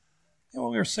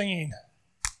we were singing,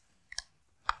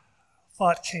 a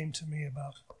thought came to me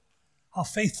about how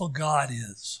faithful God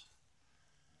is.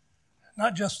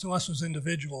 Not just to us as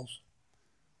individuals,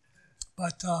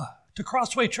 but to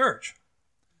Crossway Church.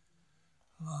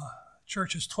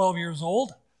 Church is 12 years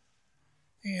old,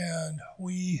 and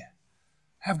we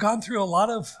have gone through a lot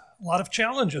of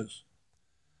challenges.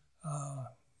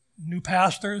 New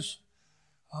pastors,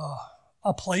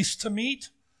 a place to meet,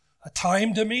 a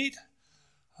time to meet,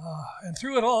 and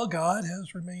through it all, God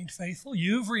has remained faithful.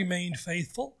 You've remained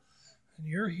faithful, and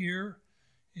you're here.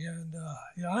 And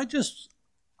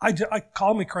I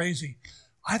call me crazy.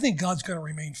 I think God's going to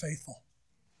remain faithful.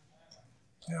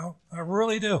 I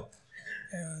really do.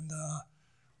 And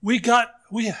we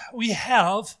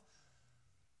have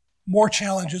more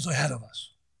challenges ahead of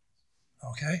us.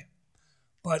 Okay?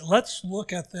 But let's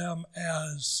look at them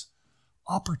as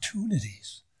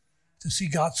opportunities to see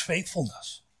God's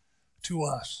faithfulness to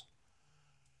us.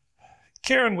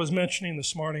 Karen was mentioning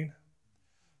this morning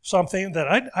something that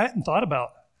I hadn't thought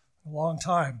about in a long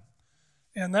time.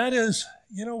 And that is,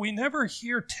 we never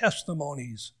hear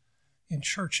testimonies in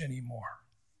church anymore.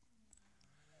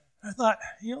 I thought,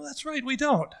 that's right, we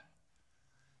don't.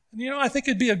 And, I think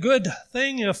it'd be a good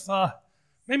thing if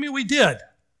maybe we did.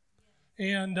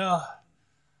 And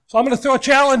so I'm going to throw a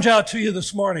challenge out to you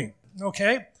this morning,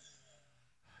 okay?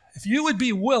 If you would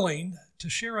be willing to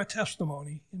share a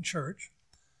testimony in church,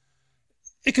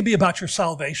 it could be about your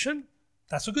salvation.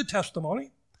 That's a good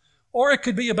testimony. Or it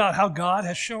could be about how God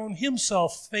has shown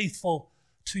himself faithful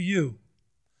to you.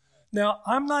 Now,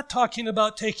 I'm not talking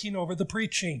about taking over the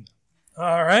preaching,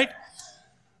 all right?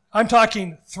 I'm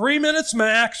talking 3 minutes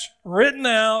max, written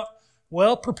out,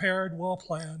 well prepared, well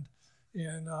planned,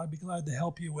 and I'd be glad to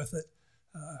help you with it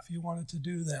if you wanted to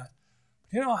do that.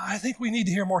 I think we need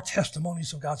to hear more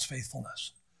testimonies of God's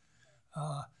faithfulness.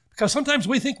 Because sometimes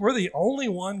we think we're the only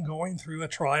one going through a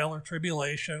trial or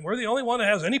tribulation. We're the only one that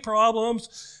has any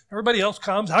problems. Everybody else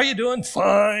comes, how you doing?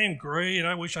 Fine, great.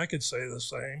 I wish I could say the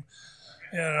same.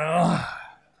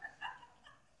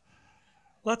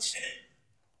 Let's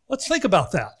think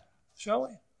about that, shall we?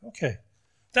 Okay.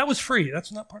 That was free.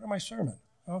 That's not part of my sermon.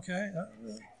 Okay.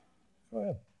 Go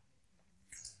ahead.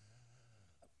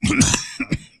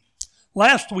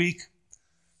 Last week,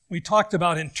 we talked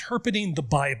about interpreting the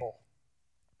Bible.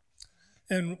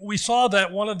 And we saw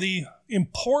that one of the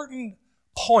important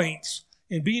points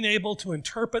in being able to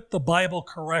interpret the Bible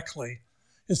correctly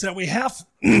is that we have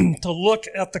to look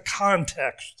at the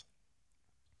context.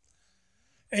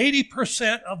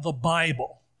 80% of the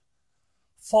Bible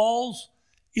falls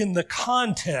in the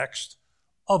context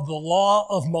of the law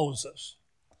of Moses,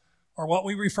 or what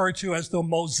we refer to as the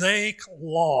Mosaic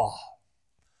Law.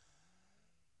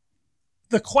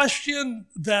 The question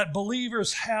that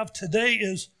believers have today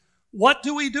is, what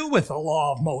do we do with the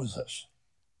law of Moses?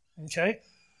 Okay?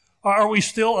 Are we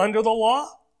still under the law?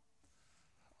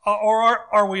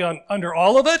 Or are we under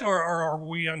all of it? Or are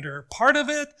we under part of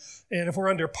it? And if we're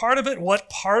under part of it, what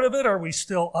part of it are we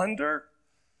still under?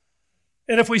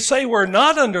 And if we say we're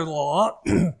not under law,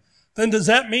 then does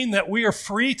that mean that we are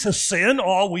free to sin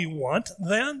all we want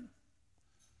then?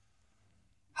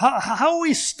 How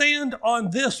we stand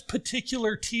on this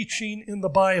particular teaching in the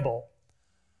Bible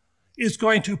is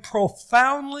going to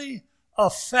profoundly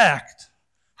affect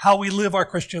how we live our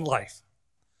Christian life.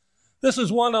 This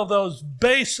is one of those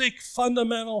basic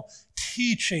fundamental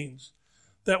teachings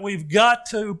that we've got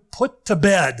to put to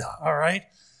bed, all right?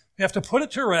 We have to put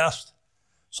it to rest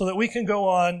so that we can go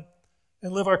on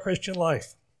and live our Christian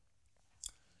life.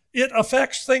 It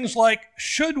affects things like,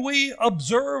 should we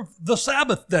observe the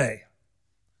Sabbath day?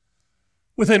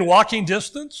 Within walking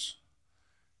distance,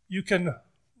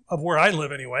 of where I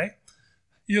live anyway,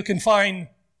 you can find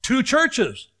 2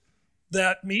 churches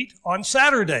that meet on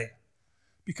Saturday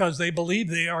because they believe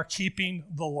they are keeping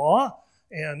the law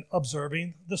and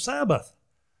observing the Sabbath.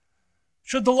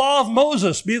 Should the law of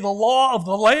Moses be the law of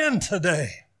the land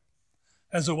today,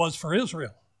 as it was for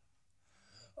Israel?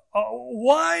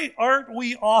 Why aren't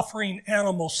we offering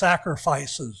animal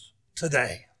sacrifices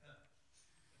today?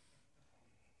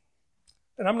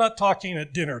 And I'm not talking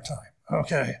at dinner time,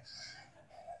 okay?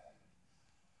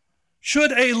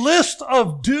 Should a list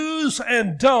of do's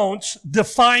and don'ts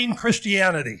define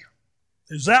Christianity?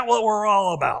 Is that what we're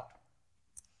all about?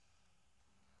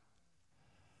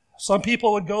 Some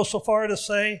people would go so far to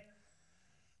say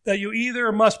that you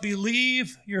either must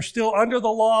believe you're still under the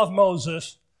law of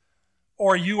Moses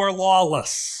or you are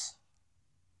lawless.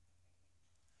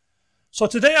 So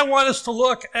today I want us to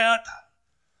look at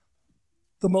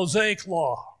the Mosaic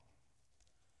Law.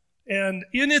 And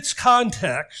in its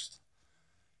context,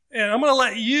 And I'm going to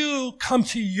let you come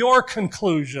to your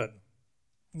conclusion.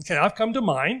 Okay, I've come to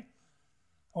mine.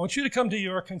 I want you to come to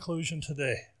your conclusion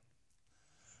today.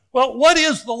 Well, what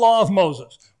is the law of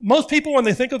Moses? Most people, when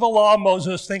they think of the law of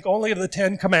Moses, think only of the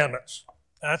 10 Commandments.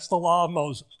 That's the law of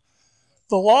Moses.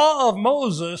 The law of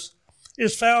Moses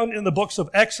is found in the books of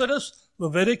Exodus,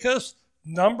 Leviticus,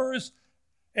 Numbers,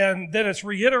 and then it's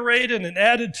reiterated and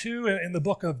added to in the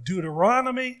book of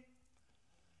Deuteronomy.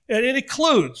 And it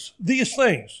includes these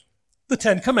things: the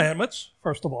 10 Commandments,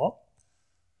 first of all,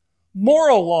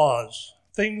 moral laws,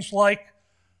 things like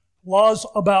laws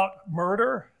about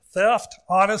murder, theft,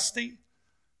 honesty,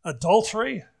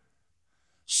 adultery,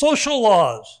 social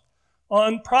laws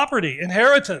on property,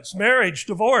 inheritance, marriage,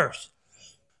 divorce,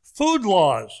 food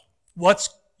laws, what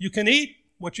you can eat,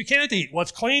 what you can't eat,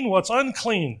 what's clean, what's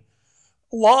unclean,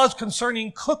 laws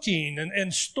concerning cooking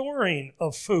and storing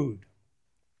of food.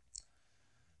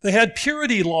 They had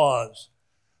purity laws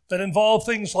that involved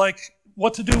things like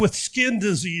what to do with skin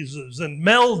diseases and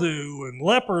mildew and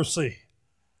leprosy.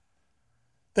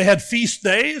 They had feast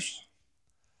days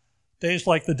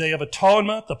like the Day of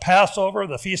Atonement, the Passover,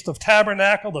 the Feast of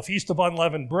Tabernacle, the Feast of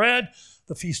Unleavened Bread,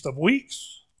 the Feast of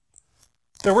Weeks.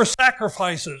 There were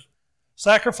sacrifices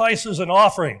and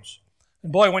offerings.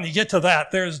 And boy, when you get to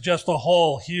that, there's just a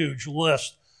whole huge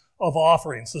list of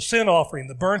offerings. The sin offering,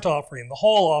 the burnt offering, the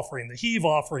whole offering, the heave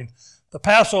offering, the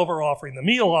Passover offering, the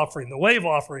meal offering, the wave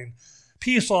offering,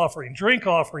 peace offering, drink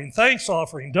offering, thanks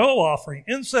offering, dough offering,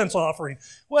 incense offering,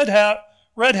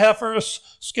 red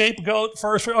heifers, scapegoat,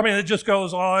 first. I mean, it just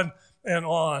goes on and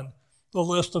on, the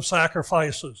list of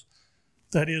sacrifices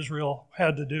that Israel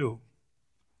had to do.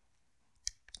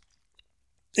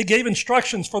 It gave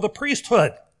instructions for the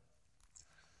priesthood.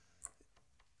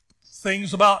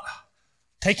 Things about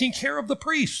taking care of the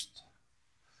priest.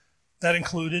 That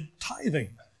included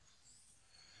tithing.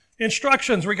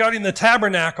 Instructions regarding the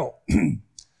tabernacle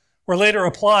were later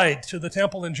applied to the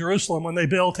temple in Jerusalem when they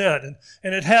built it.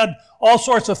 And it had all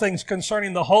sorts of things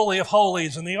concerning the Holy of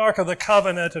Holies and the Ark of the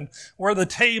Covenant and where the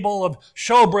table of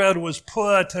showbread was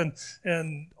put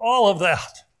and all of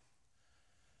that.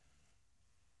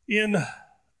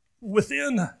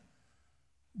 Within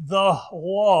the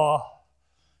law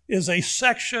is a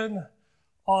section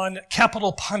on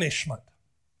capital punishment.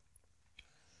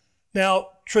 Now,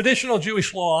 traditional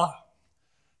Jewish law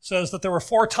says that there were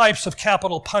 4 types of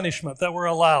capital punishment that were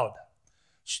allowed: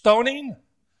 stoning,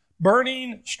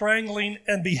 burning, strangling,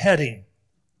 and beheading.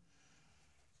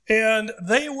 And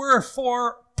they were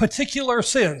for particular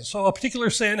sins. So a particular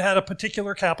sin had a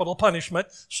particular capital punishment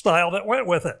style that went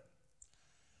with it.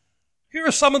 Here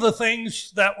are some of the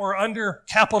things that were under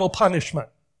capital punishment.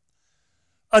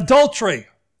 Adultery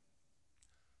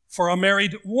for a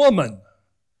married woman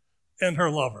and her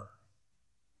lover.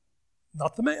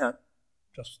 Not the man,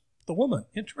 just the woman.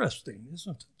 Interesting,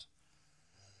 isn't it?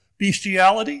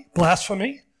 Bestiality,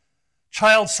 blasphemy,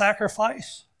 child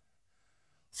sacrifice,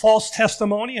 false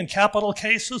testimony in capital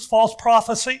cases, false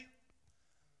prophecy.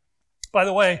 By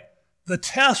the way, the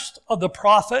test of the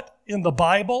prophet in the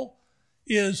Bible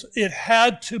is it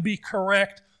had to be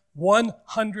correct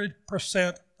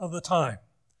 100% of the time.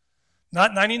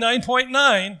 Not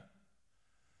 99.9.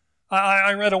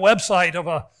 I read a website of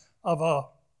a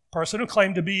person who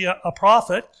claimed to be a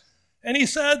prophet, and he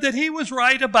said that he was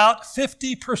right about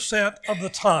 50% of the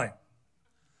time.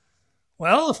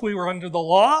 Well, if we were under the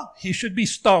law, he should be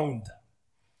stoned.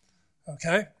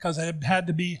 Okay? Because it had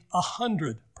to be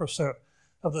 100%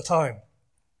 of the time.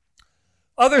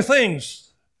 Other things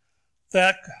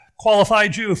that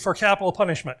qualified you for capital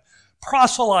punishment: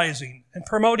 proselytizing and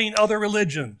promoting other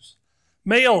religions,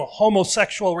 male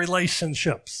homosexual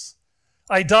relationships,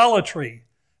 idolatry,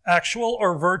 actual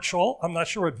or virtual. I'm not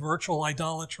sure what virtual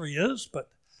idolatry is, but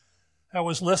that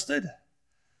was listed.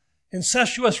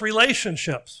 Incestuous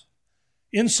relationships,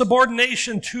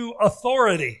 insubordination to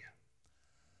authority,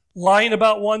 lying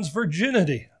about one's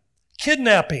virginity,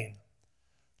 kidnapping,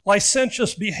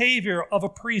 licentious behavior of a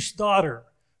priest's daughter,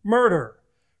 murder,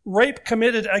 rape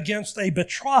committed against a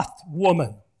betrothed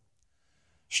woman,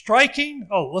 striking,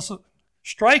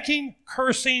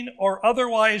 cursing, or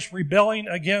otherwise rebelling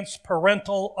against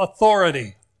parental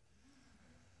authority.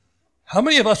 How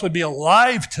many of us would be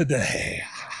alive today?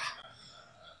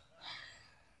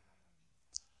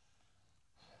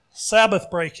 Sabbath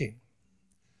breaking,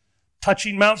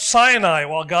 touching Mount Sinai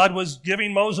while God was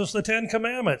giving Moses the 10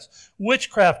 Commandments,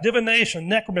 witchcraft, divination,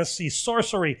 necromancy,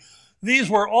 sorcery.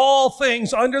 These were all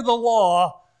things under the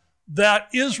law that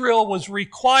Israel was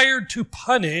required to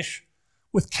punish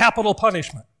with capital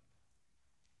punishment.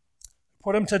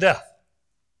 Put them to death.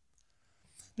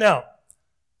 Now,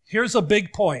 here's a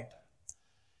big point.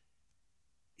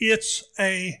 It's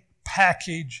a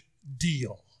package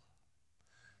deal.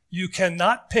 You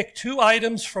cannot pick 2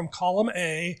 items from column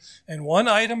A and 1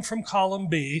 item from column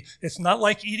B. It's not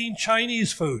like eating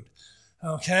Chinese food,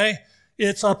 okay?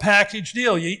 It's a package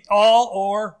deal. You eat all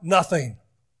or nothing.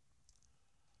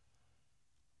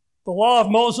 The law of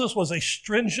Moses was a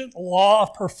stringent law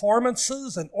of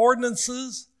performances and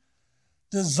ordinances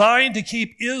designed to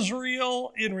keep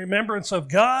Israel in remembrance of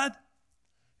God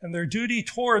and their duty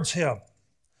towards him.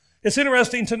 It's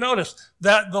interesting to notice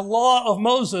that the law of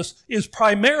Moses is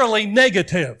primarily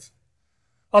negative.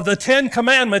 Of the 10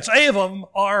 commandments, 8 of them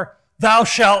are thou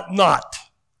shalt not.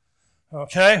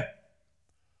 Okay?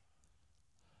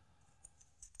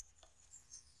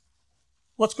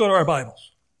 Let's go to our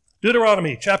Bibles.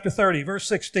 Deuteronomy chapter 30, verse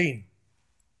 16.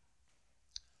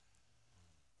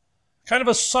 Kind of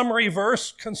a summary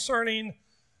verse concerning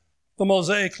the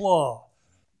Mosaic law.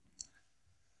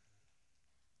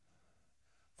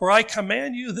 For I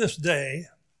command you this day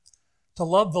to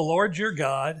love the Lord your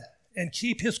God and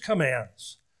keep his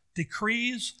commands,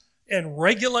 decrees, and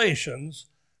regulations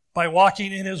by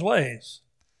walking in his ways.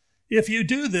 If you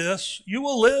do this, you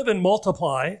will live and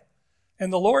multiply,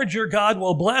 and the Lord your God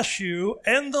will bless you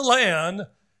and the land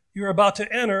you're about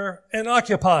to enter and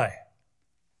occupy.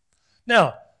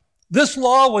 Now, this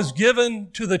law was given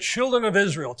to the children of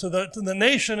Israel, to the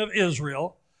nation of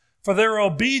Israel, for their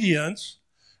obedience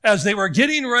as they were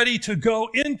getting ready to go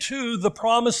into the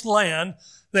promised land.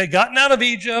 They had gotten out of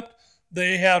Egypt.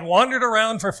 They had wandered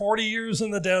around for 40 years in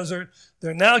the desert.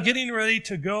 They're now getting ready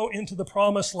to go into the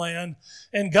promised land.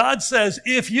 And God says,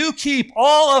 if you keep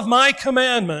all of my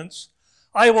commandments,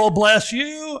 I will bless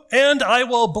you and I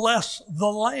will bless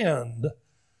the land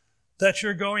that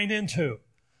you're going into.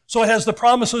 So it has the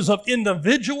promises of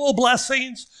individual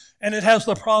blessings and it has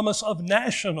the promise of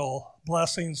national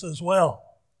blessings as well.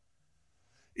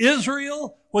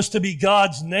 Israel was to be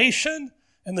God's nation,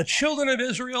 and the children of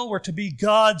Israel were to be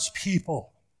God's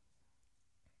people.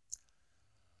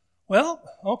 Well,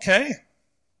 okay,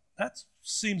 that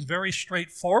seems very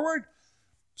straightforward,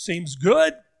 seems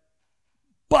good,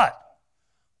 but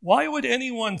why would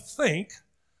anyone think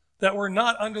that we're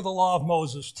not under the law of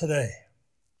Moses today?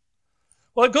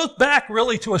 Well, it goes back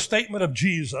really to a statement of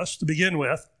Jesus to begin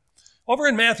with, over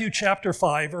in Matthew chapter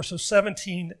 5, verses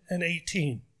 17 and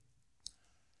 18.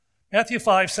 Matthew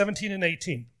 5, 17 and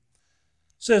 18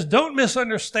 says, don't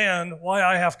misunderstand why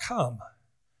I have come.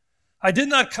 I did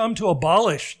not come to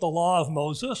abolish the law of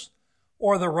Moses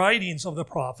or the writings of the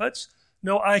prophets.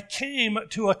 No, I came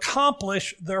to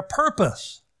accomplish their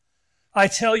purpose. I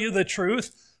tell you the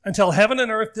truth, until heaven and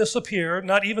earth disappear,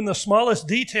 not even the smallest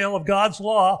detail of God's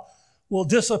law will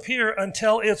disappear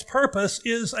until its purpose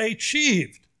is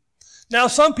achieved. Now,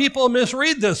 some people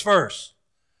misread this verse.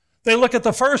 They look at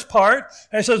the first part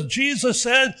and it says, Jesus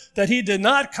said that he did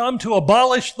not come to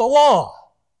abolish the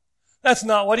law. That's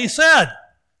not what he said.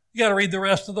 You got to read the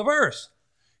rest of the verse.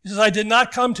 He says, I did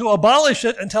not come to abolish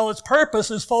it until its purpose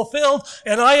is fulfilled,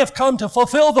 and I have come to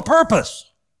fulfill the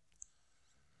purpose.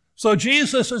 So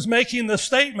Jesus is making the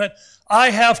statement,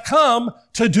 I have come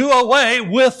to do away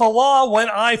with the law when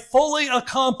I fully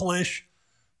accomplish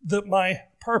my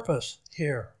purpose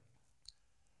here.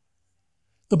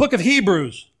 The book of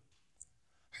Hebrews,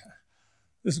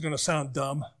 this is going to sound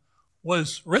dumb,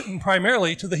 was written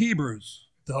primarily to the Hebrews.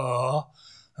 Duh.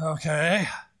 Okay.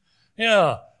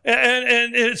 Yeah.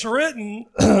 And it's written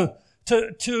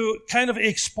to kind of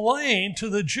explain to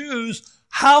the Jews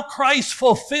how Christ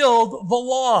fulfilled the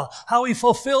law, how he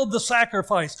fulfilled the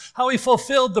sacrifice, how he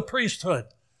fulfilled the priesthood,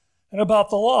 and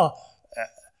about the law.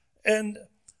 And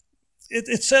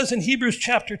it says in Hebrews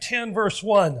chapter 10, verse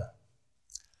 1,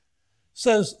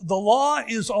 says, the law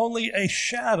is only a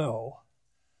shadow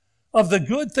of the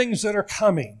good things that are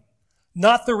coming,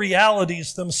 not the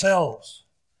realities themselves.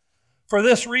 For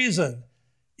this reason,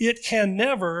 it can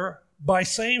never, by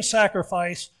same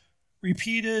sacrifice,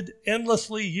 repeated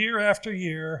endlessly year after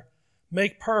year,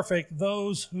 make perfect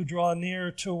those who draw near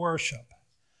to worship.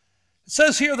 It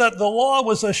says here that the law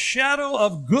was a shadow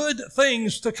of good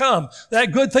things to come.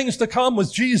 That good things to come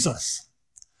was Jesus,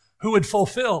 who would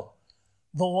fulfill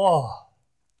the law.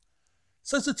 It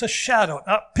says it's a shadow.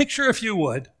 Now, picture, if you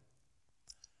would,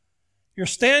 you're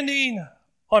standing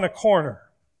on a corner,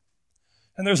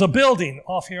 and there's a building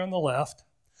off here on the left,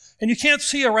 and you can't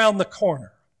see around the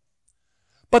corner.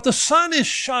 But the sun is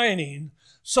shining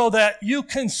so that you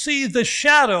can see the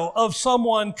shadow of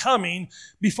someone coming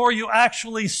before you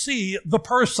actually see the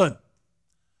person.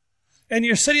 And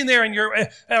you're sitting there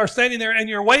or standing there and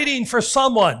you're waiting for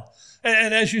someone.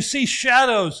 And as you see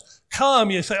shadows come,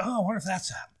 you say, oh, I wonder if that's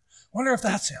him. I wonder if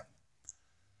that's him.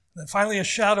 And then finally a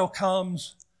shadow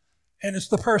comes and it's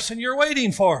the person you're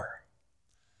waiting for.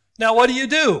 Now, what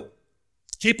do?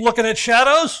 Keep looking at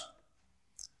shadows?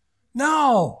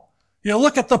 No. You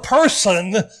look at the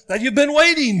person that you've been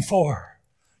waiting for.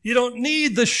 You don't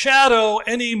need the shadow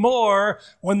anymore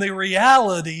when the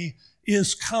reality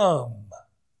is come.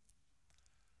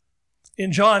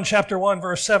 In John chapter 1,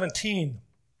 verse 17,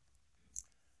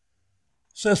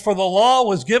 it says, "For the law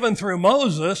was given through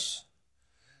Moses,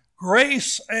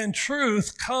 grace and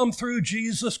truth come through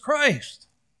Jesus Christ."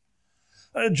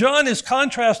 John is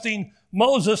contrasting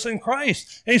Moses and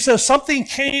Christ. And he says something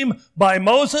came by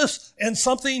Moses and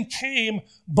something came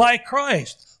by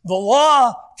Christ. The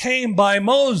law came by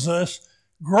Moses.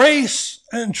 Grace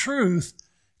and truth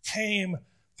came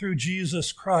through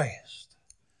Jesus Christ,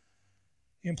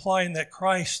 implying that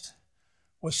Christ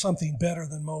was something better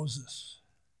than Moses.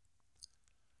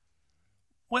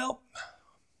 Well,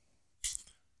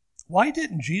 why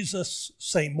didn't Jesus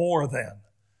say more then?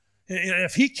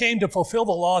 If he came to fulfill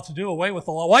the law, to do away with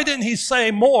the law, why didn't he say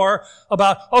more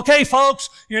about, okay, folks,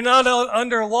 you're not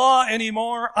under law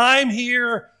anymore. I'm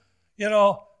here,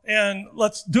 and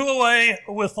let's do away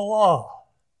with the law.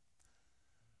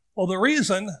 Well, the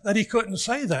reason that he couldn't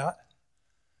say that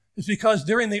is because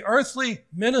during the earthly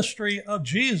ministry of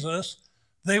Jesus,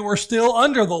 they were still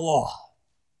under the law.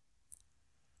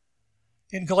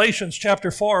 In Galatians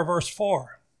chapter 4, verse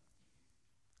 4,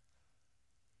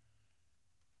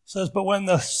 says, "But when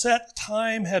the set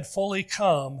time had fully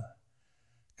come,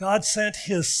 God sent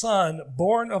his Son,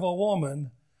 born of a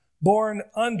woman, born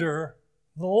under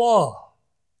the law."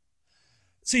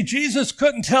 See, Jesus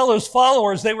couldn't tell his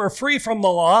followers they were free from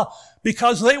the law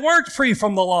because they weren't free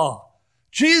from the law.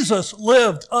 Jesus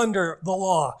lived under the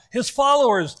law. His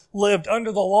followers lived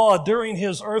under the law during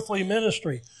his earthly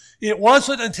ministry. It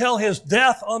wasn't until his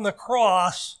death on the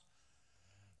cross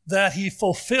that he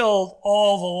fulfilled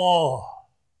all the law.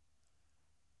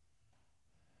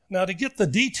 Now, to get the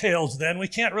details then, we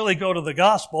can't really go to the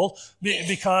gospel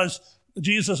because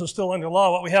Jesus is still under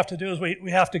law. What we have to do is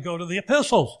we have to go to the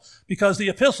epistles, because the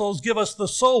epistles give us the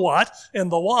so what and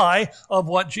the why of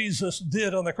what Jesus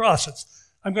did on the cross.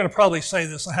 I'm going to probably say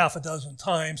this a half a dozen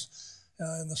times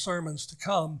in the sermons to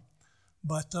come,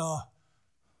 but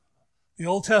the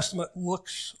Old Testament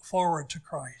looks forward to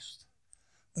Christ.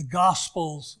 The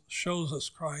Gospels shows us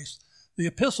Christ. The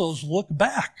epistles look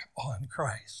back on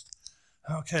Christ.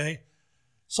 Okay,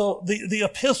 so the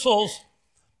epistles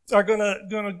are going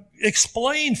to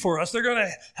explain for us. They're going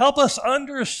to help us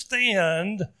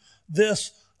understand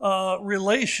this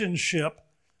relationship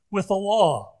with the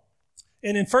law.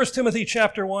 And in 1 Timothy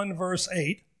chapter 1, verse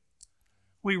 8,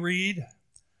 we read,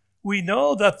 "We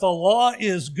know that the law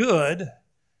is good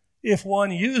if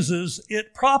one uses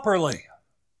it properly."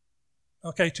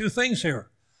 Okay, two things here.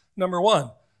 Number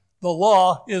one, the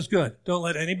law is good. Don't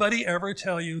let anybody ever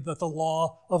tell you that the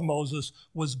law of Moses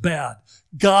was bad.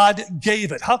 God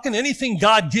gave it. How can anything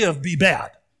God give be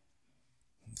bad?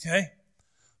 Okay?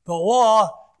 The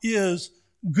law is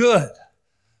good.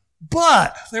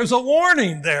 But there's a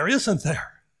warning there, isn't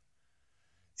there?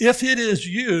 If it is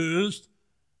used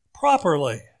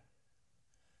properly.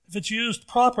 If it's used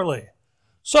properly.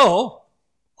 So,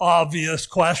 obvious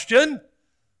question,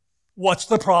 what's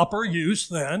the proper use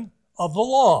then of the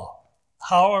law?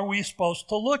 How are we supposed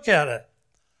to look at it?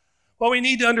 Well, we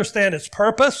need to understand its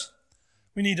purpose,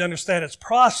 we need to understand its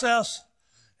process,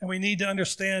 and we need to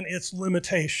understand its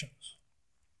limitations.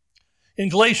 In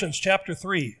Galatians chapter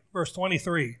 3, verse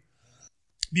 23,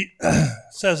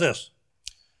 says this,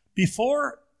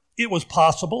 "Before it was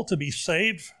possible to be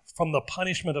saved from the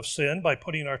punishment of sin by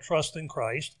putting our trust in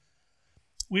Christ,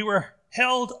 we were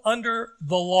held under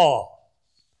the law.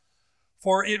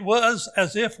 For it was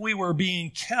as if we were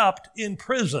being kept in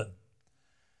prison.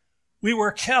 We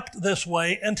were kept this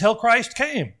way until Christ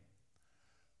came.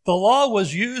 The law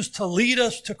was used to lead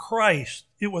us to Christ.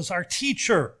 It was our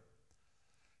teacher.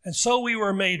 And so we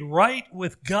were made right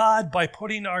with God by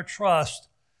putting our trust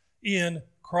in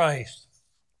Christ."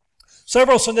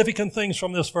 Several significant things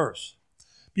from this verse.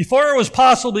 Before it was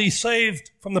possible to be saved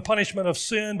from the punishment of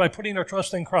sin by putting our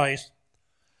trust in Christ,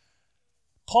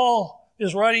 Paul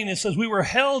is writing and says we were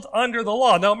held under the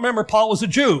law. Now remember, Paul was a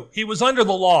Jew. He was under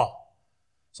the law.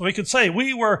 So he could say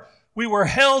we were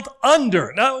held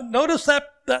under. Now notice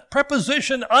that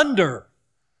preposition under.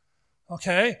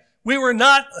 Okay? We were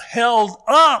not held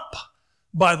up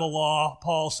by the law,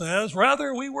 Paul says.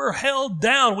 Rather, we were held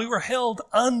down. We were held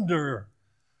under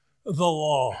the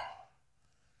law.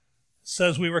 It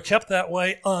says we were kept that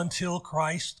way until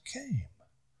Christ came.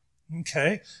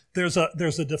 Okay? There's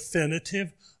a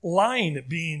definitive line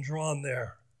being drawn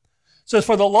there. It says,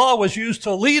 for the law was used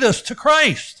to lead us to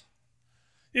Christ.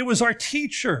 It was our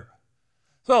teacher.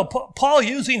 So Paul,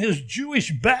 using his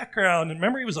Jewish background, and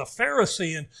remember he was a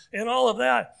Pharisee and all of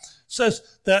that,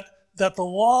 says that the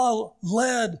law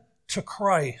led to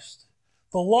Christ.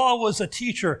 The law was a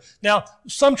teacher. Now,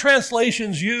 some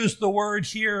translations use the word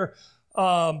here,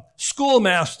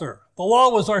 schoolmaster. The law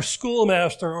was our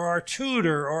schoolmaster or our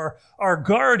tutor or our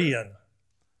guardian.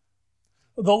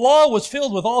 The law was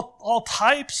filled with all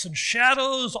types and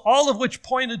shadows, all of which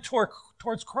pointed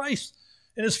towards Christ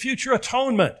and his future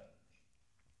atonement.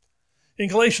 In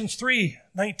Galatians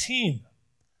 3:19, it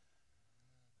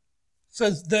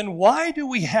says, then why do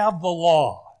we have the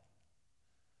law?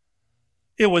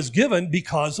 It was given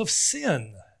because of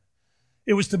sin.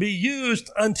 It was to be used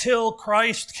until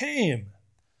Christ came.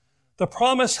 The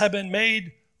promise had been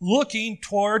made looking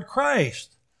toward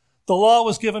Christ. The law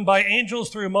was given by angels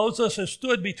through Moses who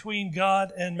stood between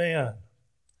God and man.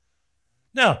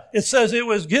 Now, it says it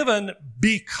was given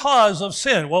because of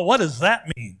sin. Well, what does that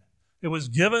mean? It was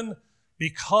given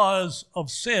because of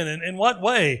sin. And in what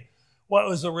way? What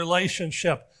was the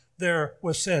relationship there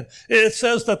with sin? It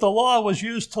says that the law was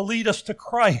used to lead us to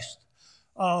Christ.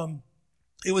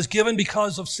 It was given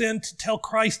because of sin till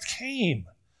Christ came.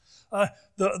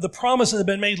 The promises have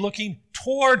been made looking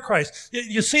toward Christ.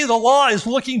 You see, the law is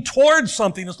looking toward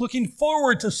something. It's looking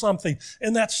forward to something,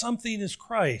 and that something is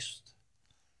Christ.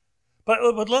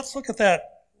 But let's look at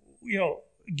that,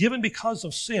 given because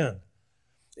of sin.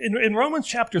 In Romans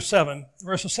chapter 7,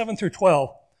 verses 7 through 12,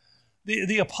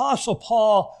 the Apostle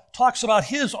Paul talks about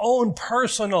his own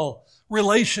personal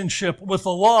relationship with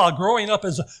the law, growing up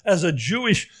as a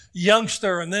Jewish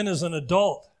youngster and then as an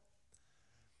adult.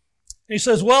 He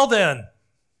says, well then,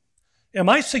 am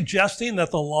I suggesting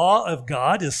that the law of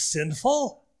God is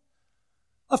sinful?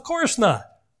 Of course not.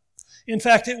 In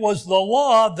fact, it was the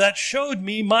law that showed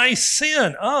me my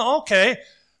sin. Oh, okay.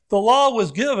 The law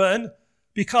was given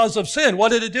because of sin.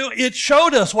 What did it do? It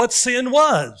showed us what sin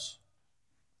was,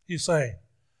 he's saying.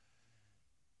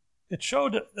 It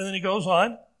showed, and then he goes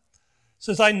on,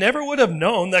 says, I never would have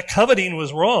known that coveting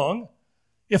was wrong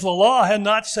if the law had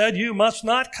not said you must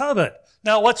not covet.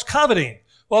 Now, what's coveting?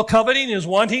 Well, coveting is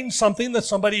wanting something that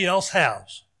somebody else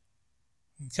has.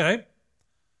 Okay?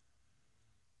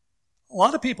 A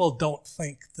lot of people don't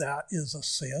think that is a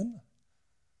sin.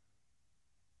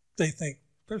 They think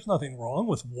there's nothing wrong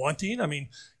with wanting. I mean,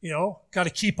 got to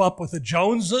keep up with the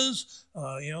Joneses.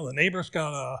 The neighbor's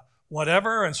got a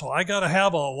whatever, and so I got to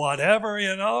have a whatever,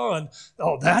 and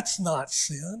that's not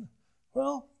sin.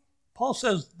 Well, Paul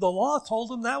says the law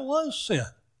told him that was sin.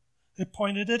 It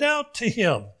pointed it out to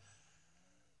him.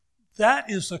 That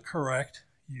is the correct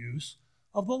use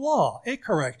of the law, a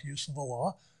correct use of the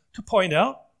law to point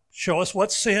out, show us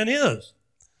what sin is.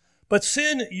 But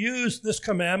sin used this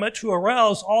commandment to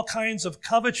arouse all kinds of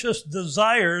covetous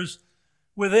desires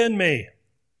within me.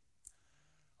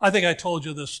 I think I told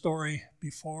you this story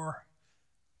before,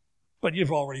 but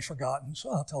you've already forgotten,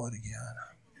 so I'll tell it again.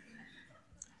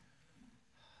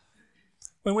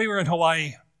 When we were in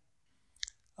Hawaii,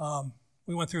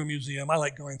 we went through a museum. I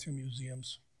like going through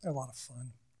museums. They're a lot of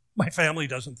fun. My family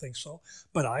doesn't think so,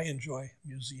 but I enjoy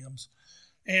museums.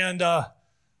 And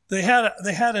they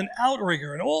had an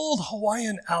outrigger, an old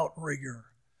Hawaiian outrigger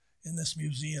in this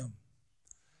museum.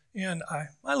 And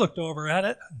I looked over at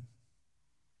it.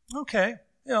 Okay,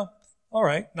 all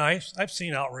right, nice. I've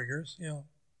seen outriggers,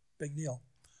 big deal.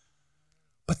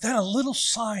 But then a little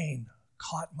sign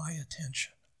caught my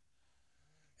attention.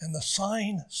 And the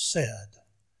sign said,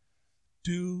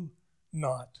 do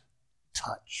not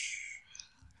touch.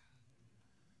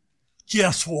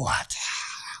 Guess what?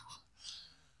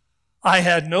 I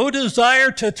had no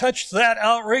desire to touch that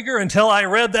outrigger until I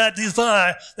read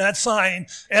that sign,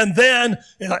 and then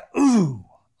it's like, ooh,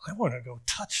 I want to go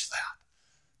touch that.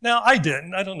 Now, I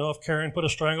didn't. I don't know if Karen put a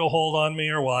stranglehold on me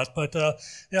or what, but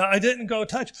I didn't go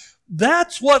touch.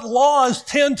 That's what laws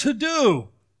tend to do.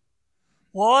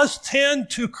 Laws tend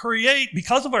to create,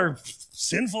 because of our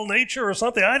sinful nature or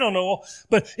something, I don't know,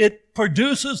 but it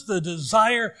produces the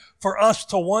desire for us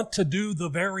to want to do the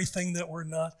very thing that we're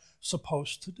not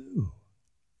supposed to do.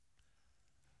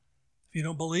 If you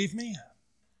don't believe me,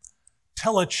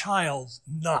 tell a child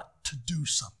not to do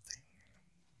something.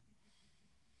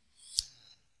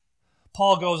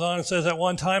 Paul goes on and says, at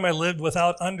one time I lived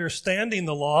without understanding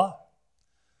the law.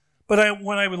 But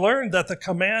when I learned that the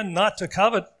command not to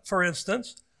covet, for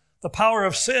instance, the power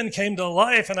of sin came to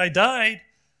life and I died,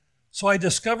 so I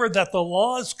discovered that the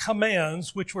law's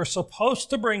commands, which were supposed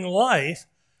to bring life,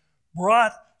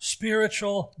 brought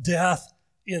spiritual death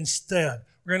instead.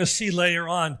 We're going to see later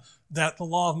on that the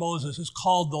law of Moses is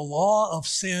called the law of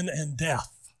sin and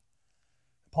death,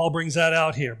 Paul brings that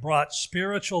out here, brought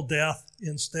spiritual death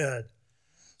instead.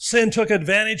 Sin took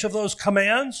advantage of those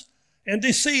commands and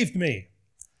deceived me.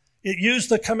 It used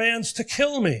the commands to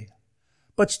kill me.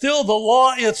 But still, the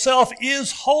law itself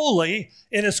is holy,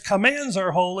 and its commands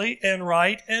are holy and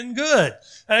right and good.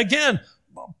 And again,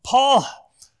 Paul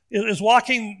is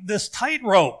walking this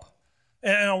tightrope.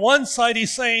 And on one side,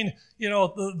 he's saying,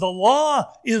 the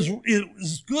law is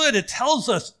good. It tells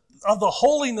us of the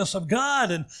holiness of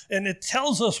God, and it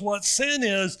tells us what sin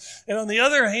is. And on the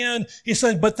other hand, he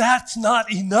said, but that's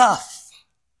not enough.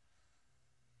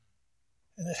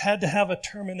 And it had to have a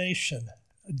termination,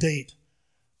 a date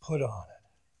put on it.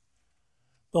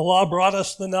 The law brought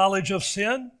us the knowledge of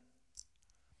sin.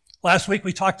 Last week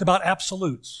we talked about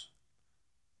absolutes.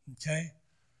 Okay?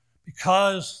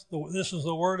 Because this is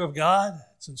the Word of God,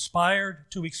 it's inspired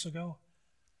 2 weeks ago,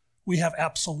 we have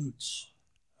absolutes.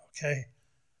 Okay?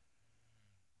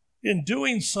 In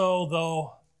doing so,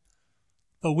 though,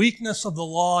 the weakness of the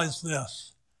law is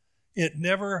this. It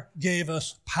never gave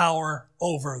us power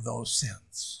over those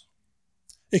sins.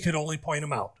 It could only point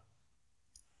them out.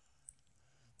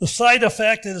 The side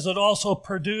effect is it also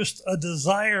produced a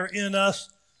desire in us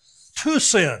to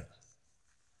sin.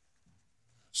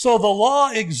 So the law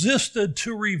existed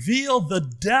to reveal the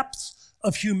depths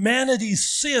of humanity's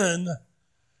sin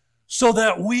so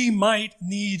that we might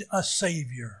need a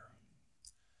Savior.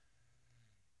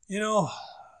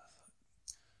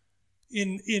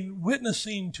 In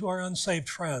witnessing to our unsaved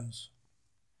friends,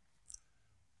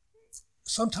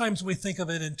 sometimes we think of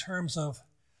it in terms of,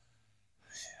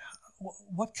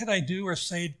 what can I do or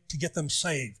say to get them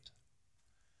saved?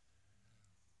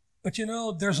 But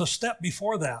there's a step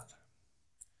before that.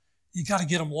 You got to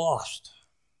get them lost.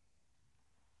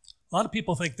 A lot of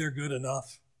people think they're good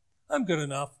enough. I'm good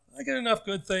enough. I get enough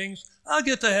good things. I'll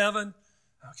get to heaven.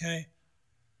 Okay?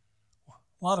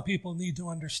 A lot of people need to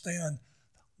understand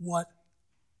what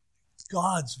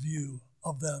God's view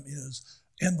of them is.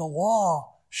 And the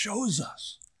law shows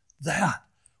us that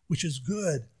which is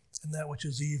good and that which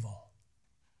is evil.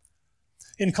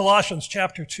 In Colossians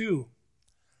chapter 2,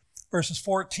 verses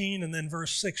 14 and then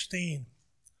verse 16,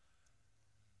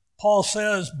 Paul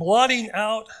says, blotting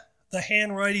out the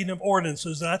handwriting of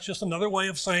ordinances, that's just another way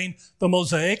of saying the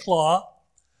Mosaic law,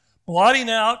 blotting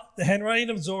out the handwriting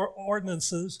of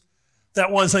ordinances that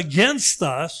was against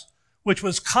us, which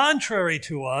was contrary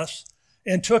to us,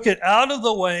 and took it out of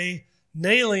the way,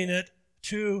 nailing it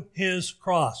to his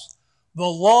cross. The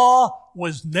law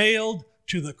was nailed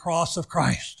to the cross of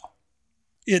Christ.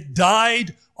 It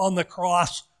died on the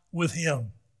cross with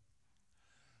him.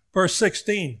 Verse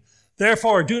 16,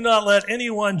 therefore do not let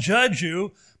anyone judge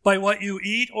you by what you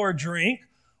eat or drink,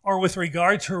 or with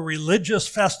regard to religious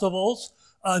festivals,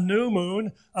 a new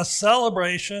moon, a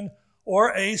celebration,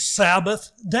 or a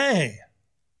Sabbath day.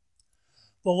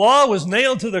 The law was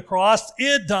nailed to the cross.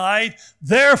 It died.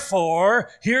 Therefore,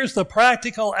 here's the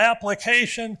practical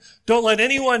application. Don't let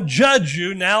anyone judge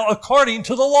you now according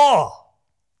to the law.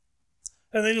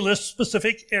 And then he lists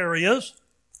specific areas.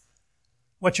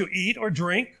 What you eat or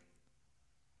drink,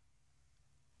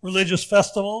 religious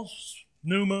festivals,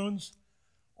 new moons,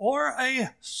 or a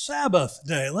Sabbath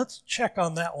day. Let's check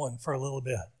on that one for a little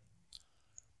bit.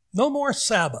 No more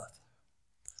Sabbath.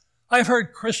 I've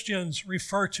heard Christians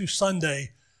refer to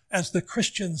Sunday as the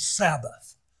Christian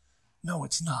Sabbath. No,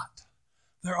 it's not.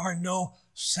 There are no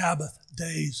Sabbath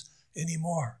days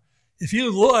anymore. If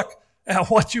you look at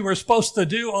what you were supposed to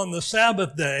do on the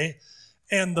Sabbath day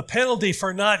and the penalty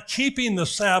for not keeping the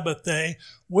Sabbath day,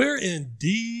 we're in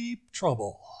deep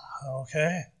trouble,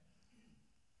 okay?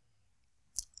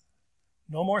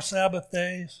 No more Sabbath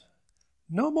days.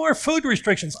 No more food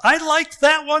restrictions. I liked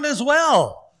that one as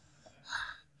well.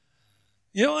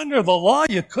 Under the law,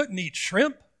 you couldn't eat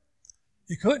shrimp.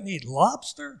 You couldn't eat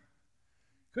lobster.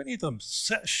 You couldn't eat them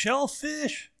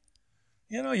shellfish.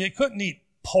 You couldn't eat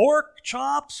pork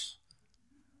chops.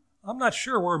 I'm not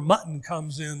sure where mutton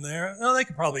comes in there. No, they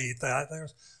could probably eat that.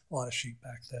 There's a lot of sheep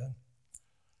back then.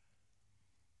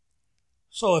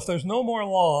 So if there's no more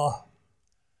law,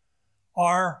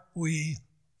 are we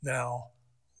now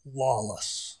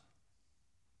lawless?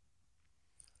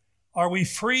 Are we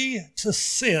free to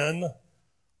sin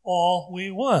all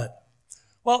we want?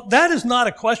 Well, that is not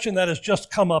a question that has just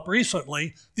come up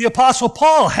recently. The Apostle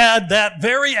Paul had that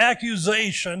very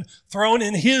accusation thrown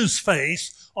in his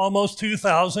face almost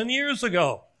 2,000 years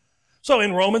ago. So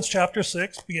in Romans chapter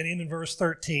 6, beginning in verse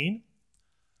 13,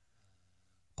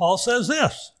 Paul says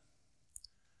this,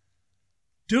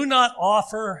 do not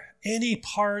offer any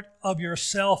part of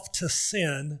yourself to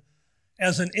sin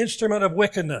as an instrument of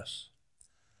wickedness,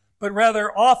 but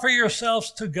rather offer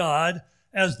yourselves to God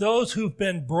as those who've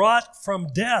been brought from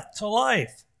death to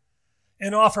life,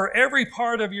 and offer every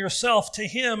part of yourself to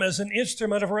him as an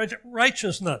instrument of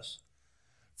righteousness.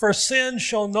 For sin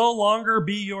shall no longer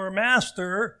be your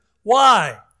master.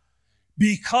 Why?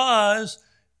 Because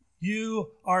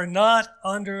you are not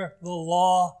under the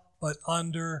law, but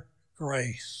under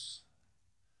grace.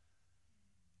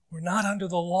 We're not under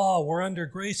the law, we're under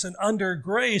grace. And under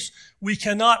grace, we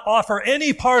cannot offer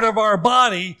any part of our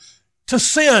body to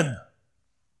sin.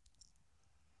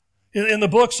 In the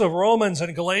books of Romans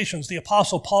and Galatians, the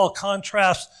Apostle Paul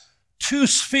contrasts two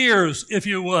spheres, if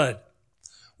you would.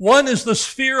 One is the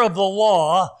sphere of the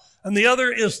law, and the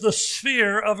other is the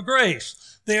sphere of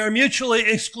grace. They are mutually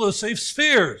exclusive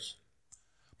spheres,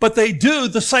 but they do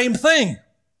the same thing.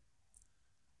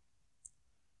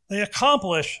 They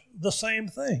accomplish the same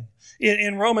thing.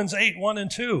 In Romans 8, 1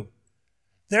 and 2,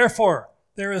 therefore,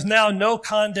 there is now no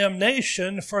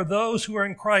condemnation for those who are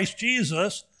in Christ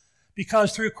Jesus,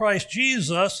 because through Christ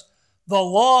Jesus, the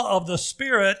law of the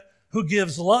Spirit who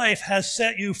gives life has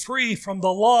set you free from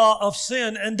the law of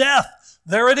sin and death.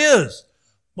 There it is.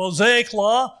 Mosaic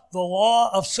law, the law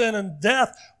of sin and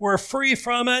death. We're free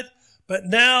from it, but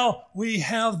now we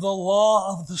have the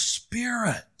law of the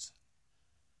Spirit.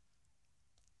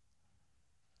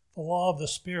 The law of the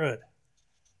Spirit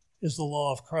is the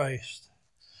law of Christ.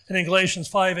 And in Galatians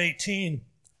 5:18,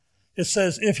 it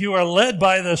says, if you are led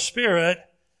by the Spirit,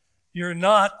 you're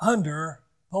not under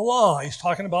the law. He's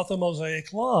talking about the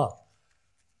Mosaic law.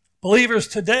 Believers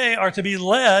today are to be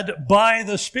led by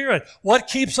the Spirit. What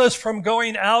keeps us from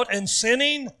going out and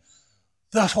sinning?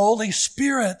 The Holy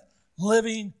Spirit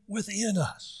living within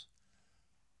us.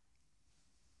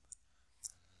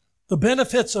 The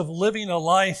benefits of living a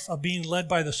life of being led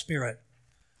by the Spirit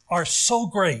are so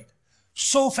great,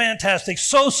 so fantastic,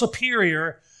 so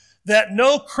superior, that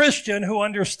no Christian who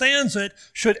understands it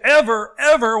should ever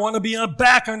want to be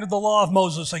back under the law of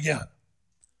Moses again,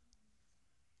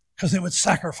 because it would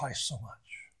sacrifice so much.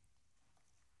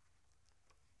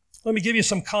 Let me give you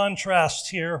some contrasts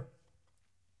here.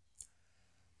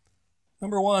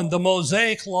 Number one, the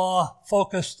Mosaic law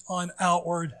focused on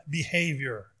outward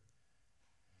behavior.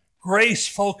 Grace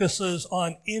focuses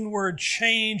on inward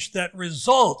change that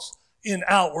results in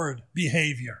outward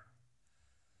behavior.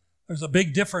 There's a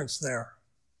big difference there.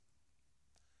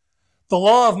 The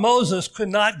law of Moses could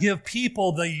not give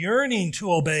people the yearning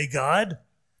to obey God.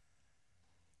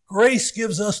 Grace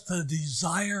gives us the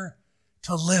desire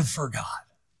to live for God.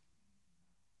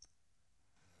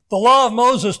 The law of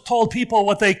Moses told people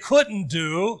what they couldn't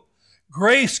do.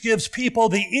 Grace gives people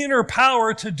the inner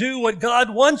power to do what God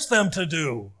wants them to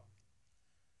do.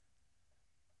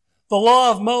 The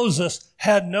law of Moses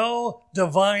had no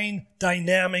divine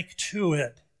dynamic to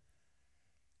it.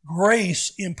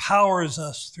 Grace empowers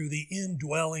us through the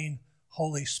indwelling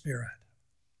Holy Spirit.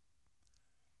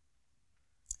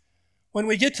 When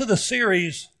we get to the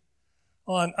series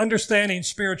on understanding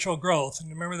spiritual growth, and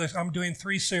remember that I'm doing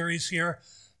 3 series here.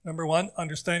 Number 1,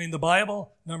 understanding the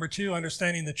Bible. Number 2,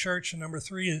 understanding the church. And number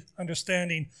 3,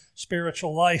 understanding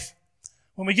spiritual life.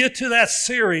 When we get to that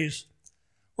series,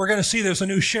 we're going to see there's a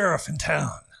new sheriff in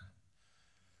town.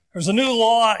 There's a new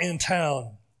law in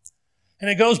town. And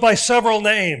it goes by several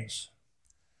names.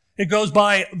 It goes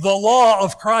by the law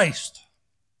of Christ.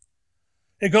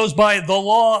 It goes by the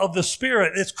law of the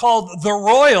Spirit. It's called the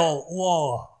royal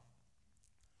law.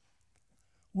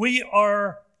 We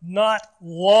are not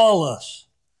lawless,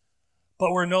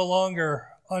 but we're no longer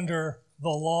under the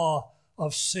law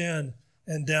of sin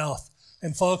and death.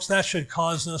 And folks, that should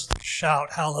cause us to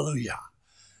shout hallelujah.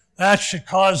 That should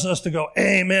cause us to go,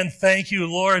 amen, thank you,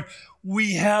 Lord.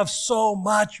 We have so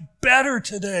much better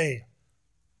today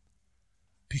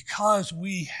because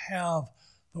we have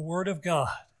the Word of God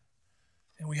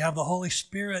and we have the Holy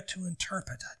Spirit to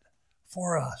interpret it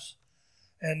for us.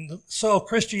 And so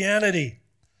Christianity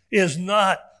is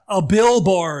not a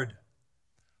billboard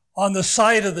on the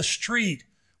side of the street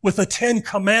with the 10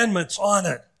 Commandments on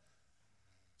it,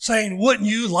 saying, wouldn't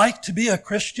you like to be a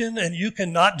Christian and you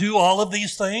cannot do all of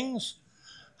these things?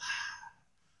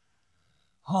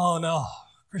 Oh no,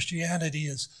 Christianity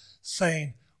is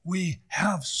saying we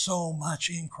have so much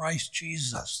in Christ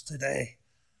Jesus today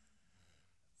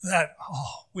that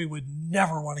we would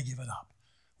never want to give it up.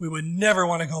 We would never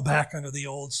want to go back under the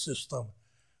old system.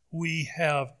 We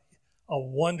have a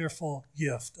wonderful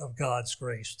gift of God's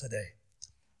grace today.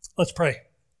 Let's pray.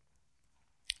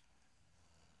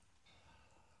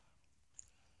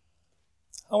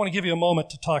 I want to give you a moment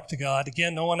to talk to God.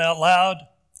 Again, no one out loud.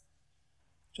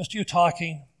 Just you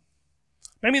talking.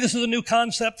 Maybe this is a new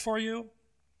concept for you.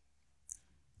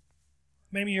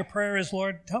 Maybe your prayer is,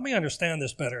 Lord, help me understand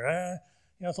this better.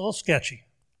 it's a little sketchy.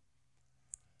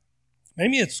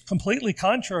 Maybe it's completely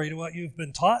contrary to what you've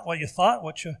been taught, what you thought,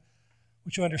 what you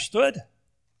understood.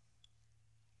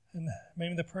 And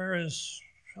maybe the prayer is,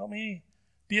 help me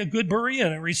be a good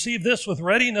Berean and receive this with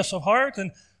readiness of heart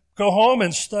and go home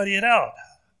and study it out.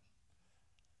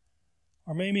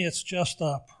 Or maybe it's just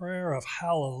a prayer of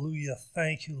hallelujah,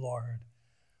 thank you, Lord,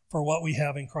 for what we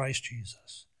have in Christ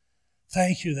Jesus.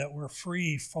 Thank you that we're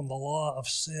free from the law of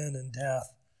sin and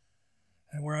death,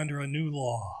 and we're under a new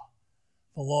law,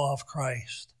 the law of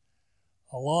Christ,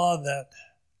 a law that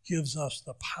gives us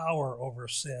the power over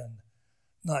sin,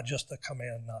 not just the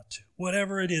command not to.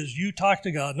 Whatever it is, you talk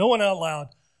to God, no one out loud,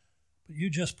 but you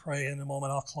just pray. In a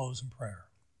moment, I'll close in prayer.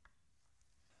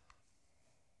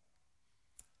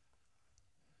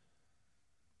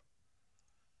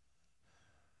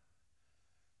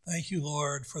 Thank you,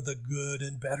 Lord, for the good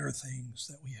and better things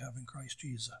that we have in Christ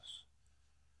Jesus.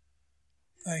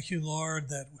 Thank you, Lord,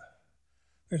 that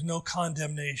there's no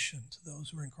condemnation to those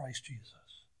who are in Christ Jesus.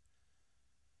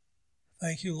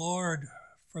 Thank you, Lord,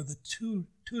 for the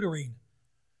tutoring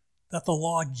that the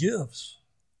law gives.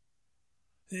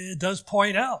 It does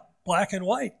point out, black and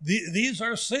white, these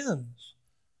are sins.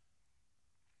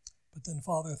 But then,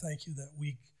 Father, thank you that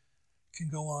we can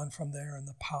go on from there in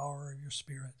the power of your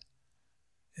Spirit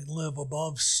and live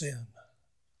above sin.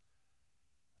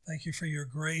 Thank you for your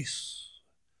grace,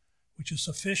 which is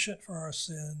sufficient for our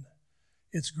sin.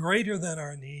 It's greater than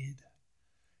our need.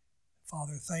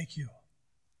 Father, thank you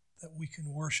that we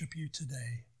can worship you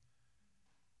today.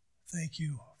 Thank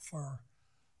you for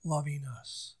loving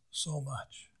us so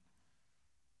much.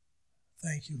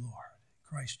 Thank you, Lord. In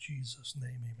Christ Jesus'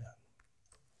 name, amen.